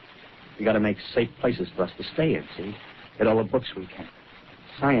 Well, we got to make safe places for us to stay in, see? Get all the books we can.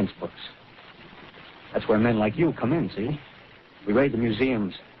 Science books. That's where men like you come in, see? We raid the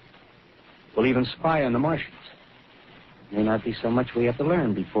museums. We'll even spy on the Martians. May not be so much we have to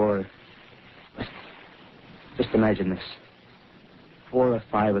learn before... Just imagine this. 4 or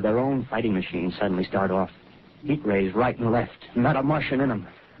 5 of their own fighting machines suddenly start off. Heat rays right and left. Not a Martian in them.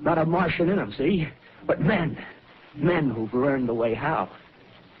 Not a Martian in them, see? But men. Men who've learned the way how.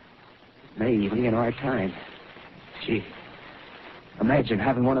 Naively in our time. Gee. Imagine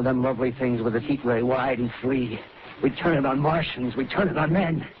having one of them lovely things with a heat ray wide and free. We'd turn it on Martians. We'd turn it on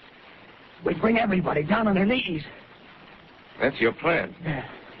men. We'd bring everybody down on their knees. That's your plan. Yeah.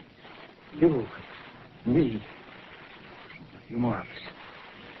 You. Me. A few more of us.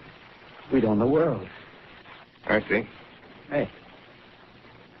 We'd own the world. I see. Hey.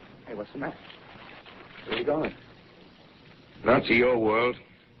 Hey, what's the matter? Where are you going? Not to your world.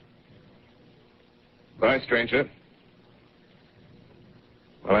 Bye, stranger.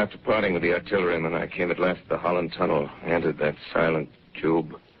 Well, after parting with the artilleryman, I came at last to the Holland Tunnel, entered that silent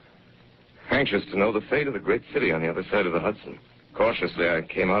tube. Anxious to know the fate of the great city on the other side of the Hudson. Cautiously, I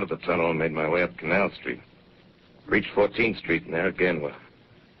came out of the tunnel and made my way up Canal Street. Reached 14th Street, and there again were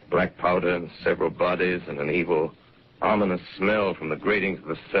black powder and several bodies and an evil, ominous smell from the gratings of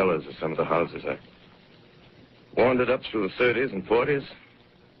the cellars of some of the houses. I wandered up through the 30s and 40s.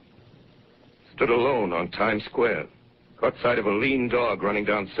 Stood alone on Times Square. Caught sight of a lean dog running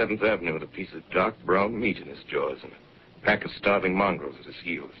down 7th Avenue with a piece of dark brown meat in his jaws and a pack of starving mongrels at his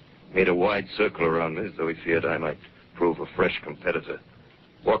heels. Made a wide circle around me as though he feared I might prove a fresh competitor.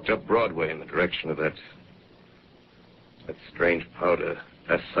 Walked up Broadway in the direction of that strange powder,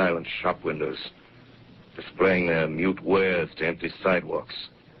 past silent shop windows, displaying their mute wares to empty sidewalks.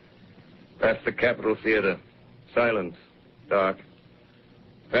 Past the Capitol Theater, silent, dark.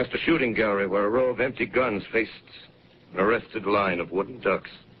 Past a shooting gallery where a row of empty guns faced an arrested line of wooden ducks.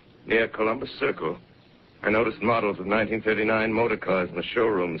 Near Columbus Circle, I noticed models of 1939 motor cars in the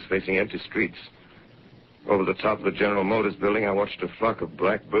showrooms facing empty streets. Over the top of the General Motors building, I watched a flock of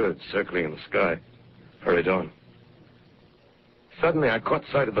black birds circling in the sky. Hurried on. Suddenly, I caught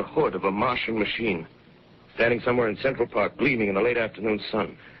sight of the hood of a Martian machine, standing somewhere in Central Park, gleaming in the late afternoon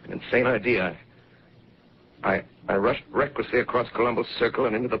sun. An insane idea. I rushed recklessly across Columbus Circle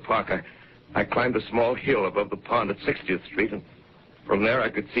and into the park. I climbed a small hill above the pond at 60th Street, and from there I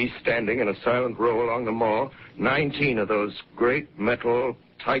could see standing in a silent row along the mall 19 of those great metal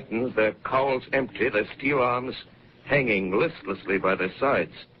titans, their cowls empty, their steel arms hanging listlessly by their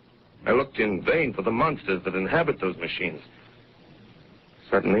sides. I looked in vain for the monsters that inhabit those machines.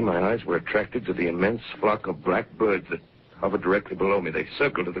 Suddenly, my eyes were attracted to the immense flock of black birds that hovered directly below me. They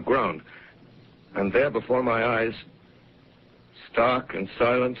circled to the ground. And there before my eyes, stark and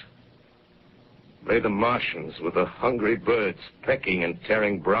silent, lay the Martians with the hungry birds pecking and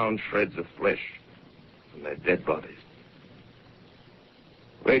tearing brown shreds of flesh from their dead bodies.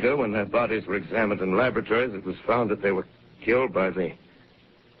 Later, when their bodies were examined in laboratories, it was found that they were killed by the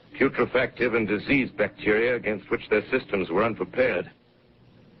putrefactive and disease bacteria against which their systems were unprepared.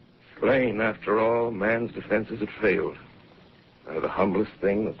 Slain, after all, man's defenses had failed. They were the humblest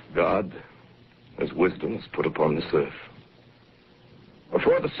thing that God, His wisdom, has put upon this earth.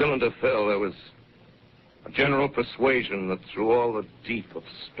 Before the cylinder fell, there was a general persuasion that through all the deep of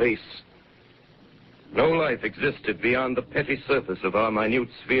space, no life existed beyond the petty surface of our minute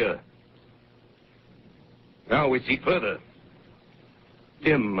sphere. Now we see further.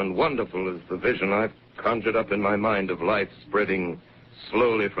 Dim and wonderful is the vision I've conjured up in my mind of life spreading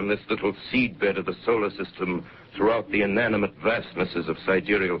slowly from this little seedbed of the solar system throughout the inanimate vastnesses of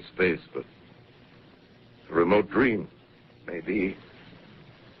sidereal space. But a remote dream, maybe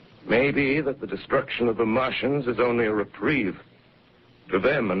that the destruction of the Martians is only a reprieve to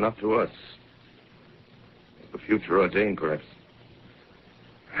them and not to us. The future ordained, perhaps.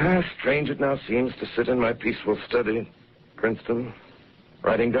 Strange it now seems to sit in my peaceful study in Princeton,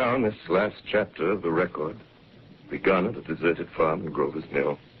 writing down this last chapter of the record, begun at a deserted farm in Grover's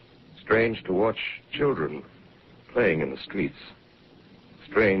Mill. Strange to watch children playing in the streets.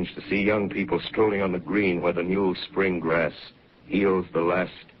 Strange to see young people strolling on the green where the new spring grass heals the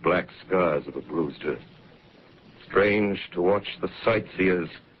last black scars of a bruised earth. Strange to watch the sightseers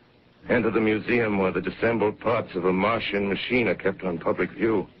enter the museum where the dissembled parts of a Martian machine are kept on public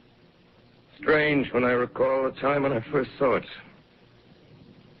view. Strange when I recall the time when I first saw it.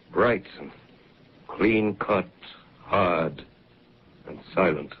 Bright and clean-cut, hard and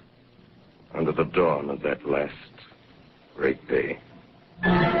silent under the dawn of that last great day.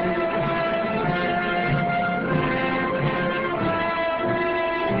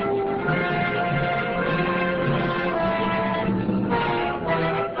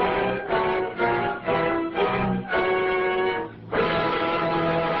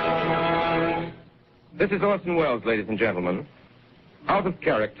 This is Orson Welles, ladies and gentlemen. Out of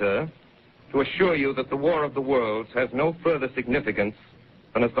character, to assure you that the War of the Worlds has no further significance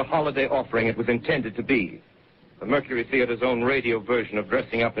than as the holiday offering it was intended to be. The Mercury Theater's own radio version of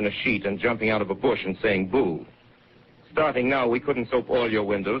dressing up in a sheet and jumping out of a bush and saying boo. Starting now, we couldn't soap all your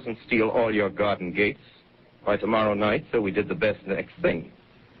windows and steal all your garden gates by tomorrow night, so we did the best next thing.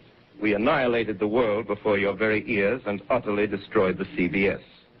 We annihilated the world before your very ears and utterly destroyed the CBS.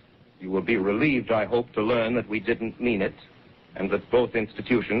 You will be relieved, I hope, to learn that we didn't mean it and that both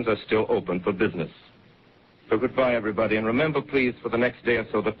institutions are still open for business. So goodbye, everybody, and remember, please, for the next day or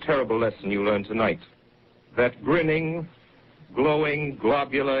so, the terrible lesson you learned tonight. That grinning, glowing,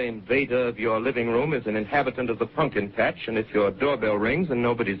 globular invader of your living room is an inhabitant of the pumpkin patch, and if your doorbell rings and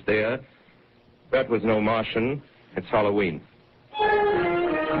nobody's there, that was no Martian. It's Halloween.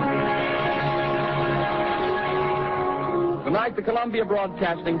 Tonight, the Columbia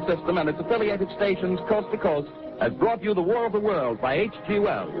Broadcasting System and its affiliated stations coast to coast has brought you The War of the World by H.G.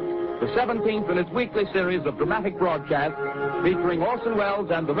 Wells, the 17th in its weekly series of dramatic broadcasts featuring Orson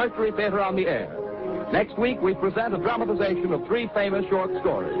Welles and the Mercury Theater on the air. Next week, we present a dramatization of 3 famous short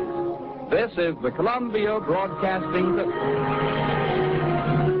stories. This is the Columbia Broadcasting System.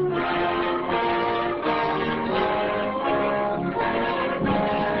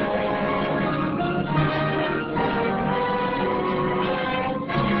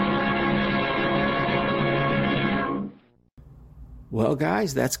 Well,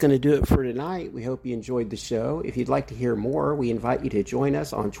 guys, that's going to do it for tonight. We hope you enjoyed the show. If you'd like to hear more, we invite you to join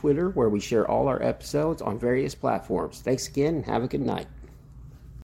us on Twitter, where we share all our episodes on various platforms. Thanks again, and have a good night.